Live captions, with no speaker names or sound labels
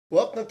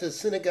Welcome to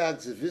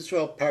Synagogues of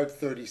Israel, Part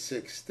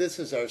 36. This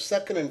is our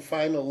second and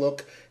final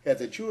look at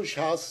the Jewish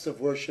houses of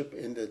worship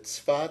in the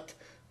Tzfat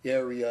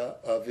area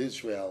of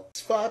Israel.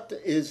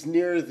 Tzfat is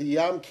near the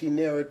Yam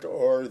Kinneret,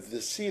 or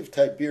the Sea of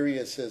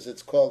Tiberias as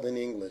it's called in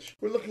English.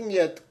 We're looking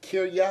at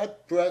Kiryat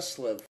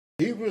Breslev.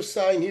 The Hebrew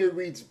sign here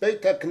reads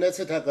Beit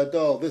HaKnesset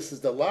HaGadol. This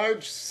is the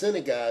large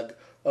synagogue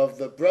of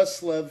the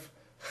Breslev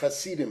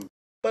Hasidim.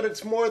 But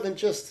it's more than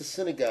just a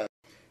synagogue.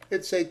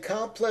 It's a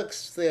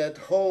complex that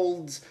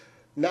holds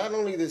not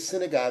only the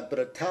synagogue, but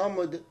a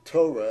Talmud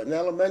Torah, an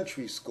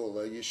elementary school,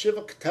 a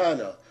yeshiva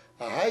katana,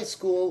 a high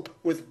school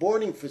with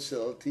boarding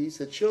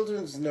facilities, a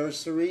children's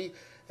nursery,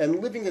 and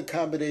living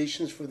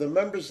accommodations for the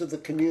members of the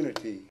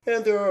community.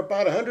 And there are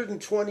about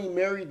 120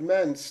 married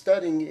men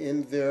studying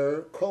in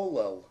their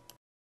kollel.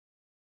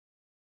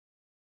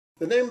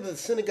 The name of the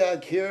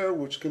synagogue here,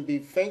 which can be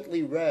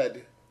faintly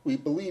read, we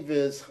believe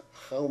is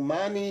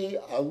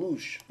Chalmani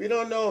Alush. We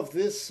don't know if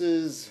this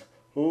is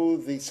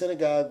who the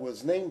synagogue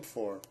was named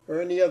for,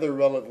 or any other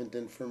relevant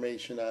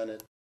information on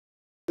it.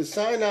 The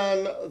sign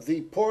on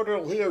the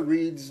portal here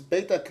reads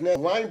Beit HaKnesset. The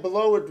line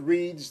below it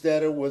reads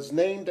that it was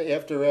named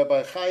after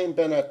Rabbi Chaim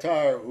ben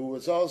Attar, who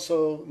was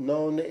also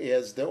known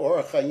as the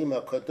Or Chaim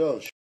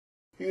HaKadosh.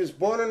 He was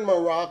born in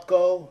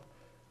Morocco,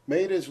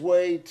 made his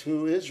way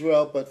to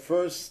Israel, but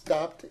first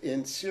stopped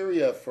in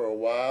Syria for a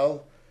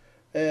while,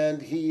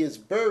 and he is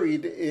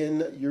buried in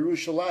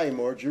Yerushalayim,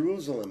 or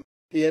Jerusalem.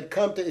 He had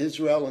come to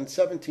Israel in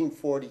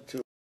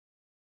 1742.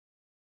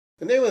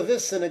 The name of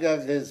this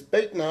synagogue is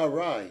Beit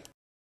Naharai.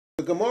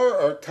 The Gemara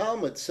or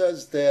Talmud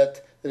says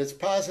that it is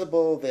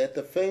possible that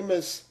the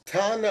famous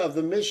Tana of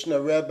the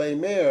Mishnah, Rabbi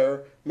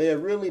Meir, may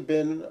have really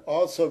been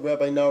also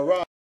Rabbi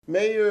Naharai.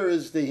 Meir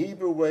is the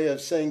Hebrew way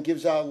of saying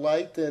gives out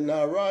light, and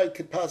Naharai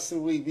could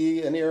possibly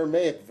be an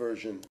Aramaic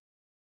version.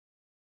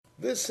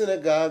 This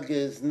synagogue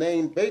is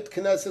named Beit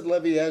Knesset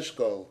Levi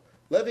Eshkol.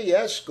 Levi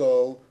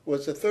Eshkol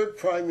was the third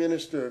prime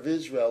minister of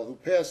Israel who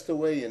passed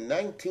away in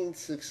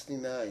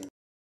 1969.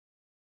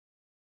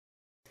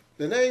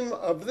 The name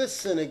of this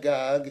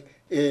synagogue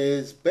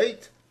is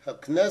Beit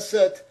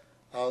HaKnesset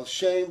Al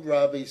Shem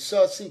Rabbi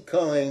Sassi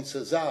Cohen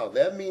Sazal.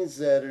 That means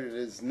that it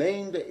is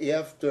named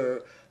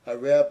after a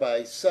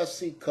Rabbi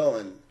Sassi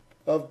Cohen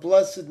of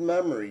blessed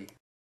memory.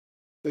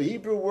 The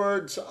Hebrew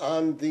words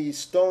on the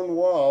stone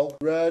wall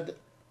read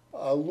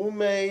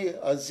Alume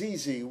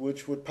Azizi,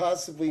 which would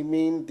possibly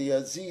mean the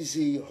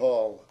Azizi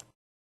Hall.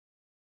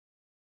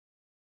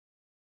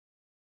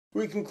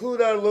 We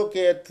conclude our look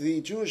at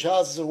the Jewish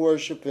houses of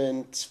worship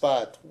in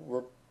Tzfat.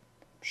 We're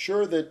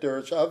sure that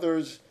there's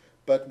others,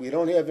 but we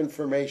don't have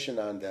information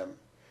on them.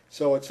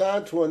 So it's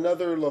on to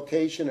another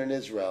location in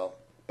Israel.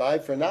 Bye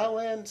for now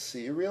and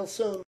see you real soon.